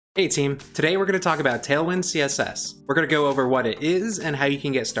Hey team, today we're going to talk about Tailwind CSS. We're going to go over what it is and how you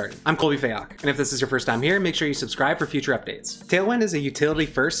can get started. I'm Colby Fayok, and if this is your first time here, make sure you subscribe for future updates. Tailwind is a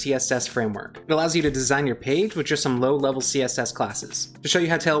utility-first CSS framework. It allows you to design your page with just some low-level CSS classes. To show you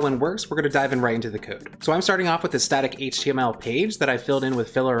how Tailwind works, we're going to dive in right into the code. So I'm starting off with a static HTML page that I filled in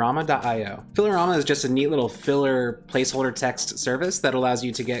with Fillerama.io. Fillerama is just a neat little filler placeholder text service that allows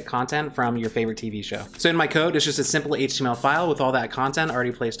you to get content from your favorite TV show. So in my code, it's just a simple HTML file with all that content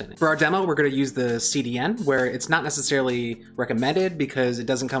already placed in it. For our demo, we're going to use the CDN, where it's not necessarily recommended because it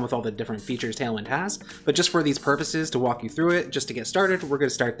doesn't come with all the different features Tailwind has, but just for these purposes to walk you through it, just to get started, we're going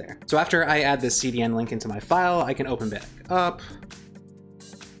to start there. So after I add this CDN link into my file, I can open back up,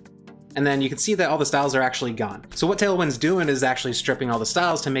 and then you can see that all the styles are actually gone. So what Tailwind's doing is actually stripping all the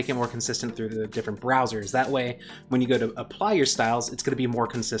styles to make it more consistent through the different browsers. That way, when you go to apply your styles, it's going to be more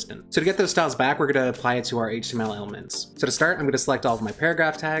consistent. So to get those styles back, we're going to apply it to our HTML elements. So to start, I'm going to select all of my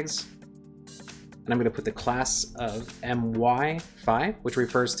paragraph tags, and I'm going to put the class of my5, which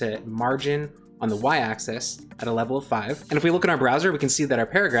refers to margin on the y-axis at a level of 5. And if we look in our browser, we can see that our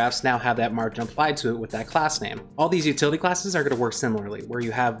paragraphs now have that margin applied to it with that class name. All these utility classes are going to work similarly, where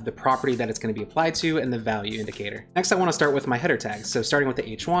you have the property that it's going to be applied to and the value indicator. Next, I want to start with my header tags. So starting with the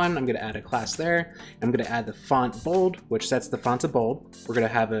H1, I'm going to add a class there. I'm going to add the font bold, which sets the font to bold. We're going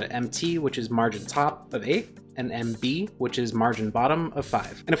to have a MT, which is margin top of 8. And MB, which is margin bottom of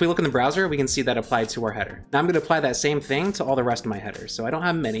 5. And if we look in the browser, we can see that applied to our header. Now I'm going to apply that same thing to all the rest of my headers. So I don't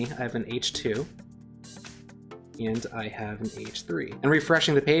have many. I have an H2 and I have an H3. And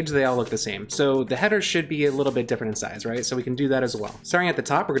refreshing the page, they all look the same. So the headers should be a little bit different in size, right? So we can do that as well. Starting at the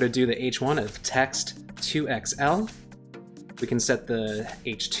top, we're going to do the H1 of text 2XL. We can set the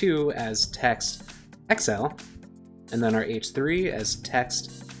H2 as text XL, and then our H3 as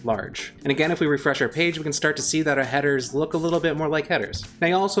text large. And again, if we refresh our page, we can start to see that our headers look a little bit more like headers. Now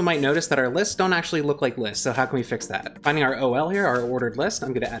you also might notice that our lists don't actually look like lists, so how can we fix that? Finding our OL here, our ordered list,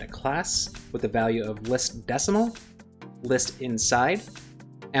 I'm going to add a class with the value of list decimal, list inside,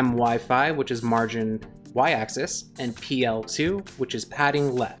 my5, which is margin y-axis, and pl2, which is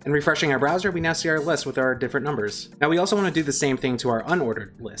padding left. And refreshing our browser, we now see our list with our different numbers. Now we also want to do the same thing to our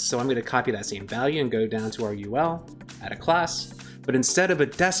unordered list, so I'm going to copy that same value and go down to our UL, add a class, but instead of a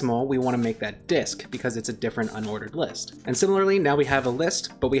decimal, we want to make that disk because it's a different unordered list. And similarly, now we have a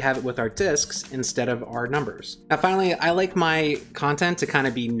list, but we have it with our disks instead of our numbers. Now finally, I like my content to kind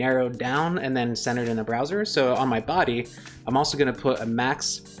of be narrowed down and then centered in the browser. So on my body, I'm also going to put a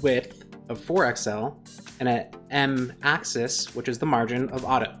max width of 4XL and an M axis, which is the margin of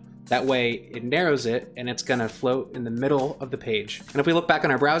auto. That way it narrows it and it's gonna float in the middle of the page. And if we look back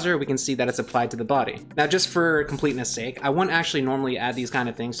on our browser, we can see that it's applied to the body. Now, just for completeness sake, I wouldn't actually normally add these kind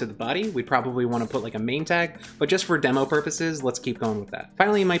of things to the body. We'd probably wanna put like a main tag, but just for demo purposes, let's keep going with that.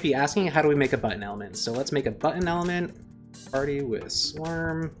 Finally, you might be asking, how do we make a button element? So let's make a button element, party with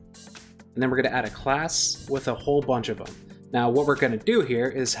Swarm, and then we're gonna add a class with a whole bunch of them. Now, what we're gonna do here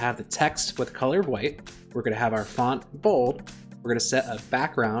is have the text with color of white. We're gonna have our font bold. We're going to set a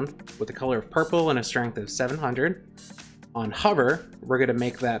background with a color of purple and a strength of 700. On hover, we're going to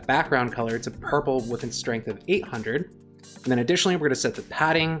make that background color to purple with a strength of 800. And then additionally, we're going to set the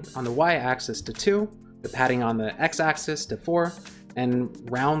padding on the y-axis to 2, the padding on the x-axis to 4, and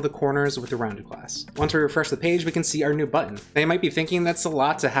round the corners with the rounded class. Once we refresh the page, we can see our new button. Now you might be thinking that's a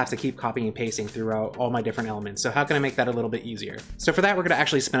lot to have to keep copying and pasting throughout all my different elements, so how can I make that a little bit easier? So for that, we're gonna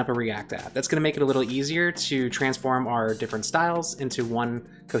actually spin up a React app. That's gonna make it a little easier to transform our different styles into one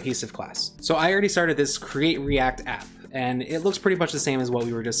cohesive class. So I already started this Create React app, and it looks pretty much the same as what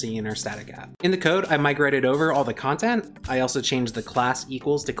we were just seeing in our static app. In the code, I migrated over all the content. I also changed the class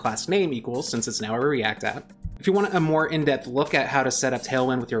equals to class name equals, since it's now a React app. If you want a more in-depth look at how to set up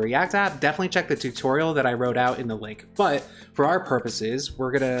Tailwind with your React app, definitely check the tutorial that I wrote out in the link. But for our purposes, we're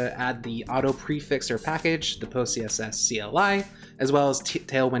gonna add the Autoprefixer package, the PostCSS CLI, as well as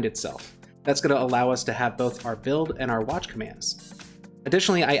Tailwind itself. That's gonna allow us to have both our build and our watch commands.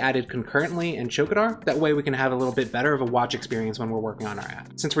 Additionally, I added concurrently and chokedar. That way we can have a little bit better of a watch experience when we're working on our app.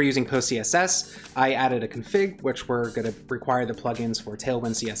 Since we're using PostCSS, I added a config, which we're going to require the plugins for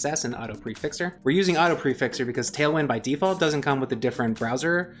Tailwind CSS and Autoprefixer. We're using Autoprefixer because Tailwind by default doesn't come with the different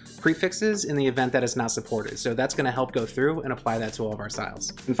browser prefixes in the event that it's not supported. So that's going to help go through and apply that to all of our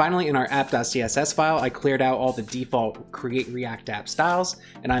styles. And finally, in our app.css file, I cleared out all the default Create React app styles,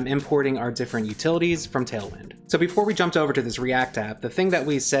 and I'm importing our different utilities from Tailwind. So before we jumped over to this React app, the thing that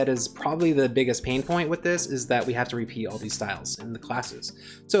we said is probably the biggest pain point with this is that we have to repeat all these styles in the classes.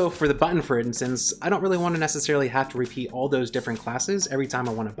 So for the button, for instance, I don't really want to necessarily have to repeat all those different classes every time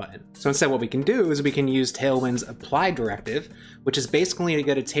I want a button. So instead what we can do is we can use Tailwind's apply directive, which is basically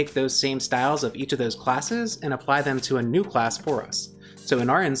going to take those same styles of each of those classes and apply them to a new class for us. So in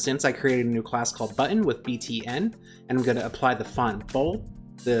our instance, I created a new class called button with btn, and I'm going to apply the font bold,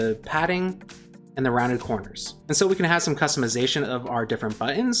 the padding, and the rounded corners. And so we can have some customization of our different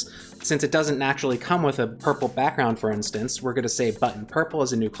buttons. Since it doesn't naturally come with a purple background, for instance, we're going to say button purple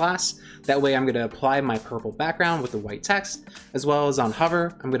as a new class. That way I'm going to apply my purple background with the white text, as well as on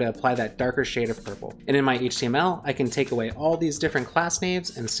hover, I'm going to apply that darker shade of purple. And in my HTML, I can take away all these different class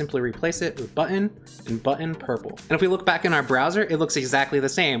names and simply replace it with button and button purple. And if we look back in our browser, it looks exactly the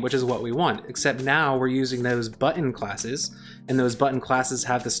same, which is what we want, except now we're using those button classes, and those button classes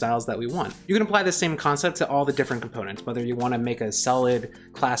have the styles that we want. You can apply the same concept to all the different components, whether you want to make a solid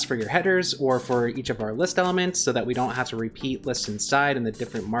class for your headers or for each of our list elements so that we don't have to repeat lists inside and the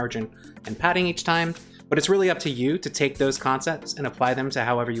different margin and padding each time. But it's really up to you to take those concepts and apply them to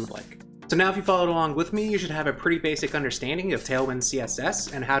however you would like. So now if you followed along with me, you should have a pretty basic understanding of Tailwind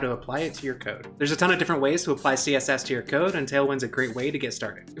CSS and how to apply it to your code. There's a ton of different ways to apply CSS to your code, and Tailwind's a great way to get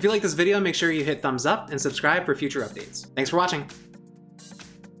started. If you like this video, make sure you hit thumbs up and subscribe for future updates. Thanks for watching.